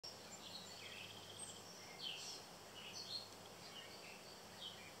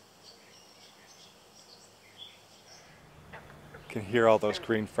Can hear all those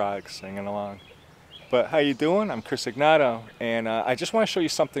green frogs singing along. But how you doing? I'm Chris Ignato, and I just want to show you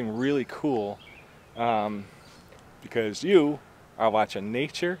something really cool because you are watching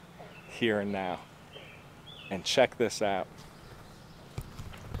nature here and now. And check this out.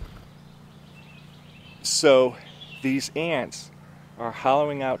 So these ants are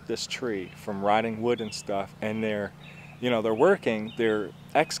hollowing out this tree from rotting wood and stuff, and they're working, they're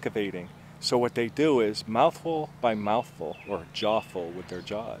excavating. So what they do is mouthful by mouthful, or jawful with their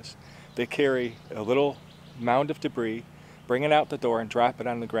jaws, they carry a little mound of debris, bring it out the door and drop it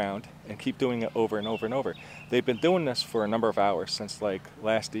on the ground, and keep doing it over and over and over. They've been doing this for a number of hours, since like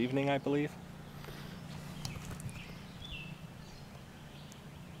last evening, I believe.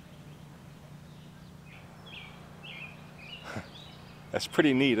 That's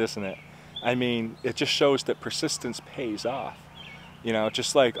pretty neat, isn't it? I mean, it just shows that persistence pays off. You know,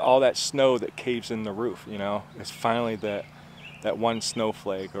 just like all that snow that caves in the roof, you know, it's finally that one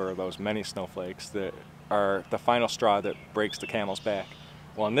snowflake, or those many snowflakes, that are the final straw that breaks the camel's back.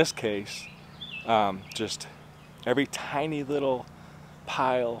 Well, in this case, just every tiny little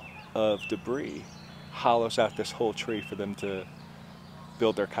pile of debris hollows out this whole tree for them to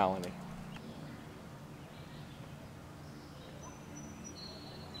build their colony.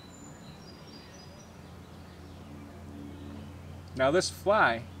 Now this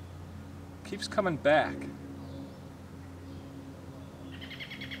fly keeps coming back.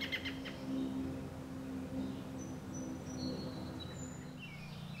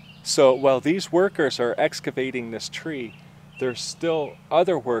 So while these workers are excavating this tree, there's still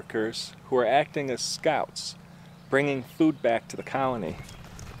other workers who are acting as scouts, bringing food back to the colony.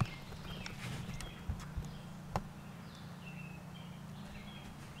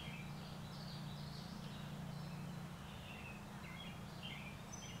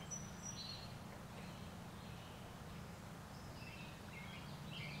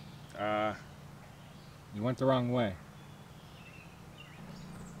 You went the wrong way.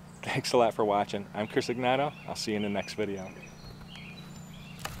 Thanks a lot for watching. I'm Chris Ignato. I'll see you in the next video.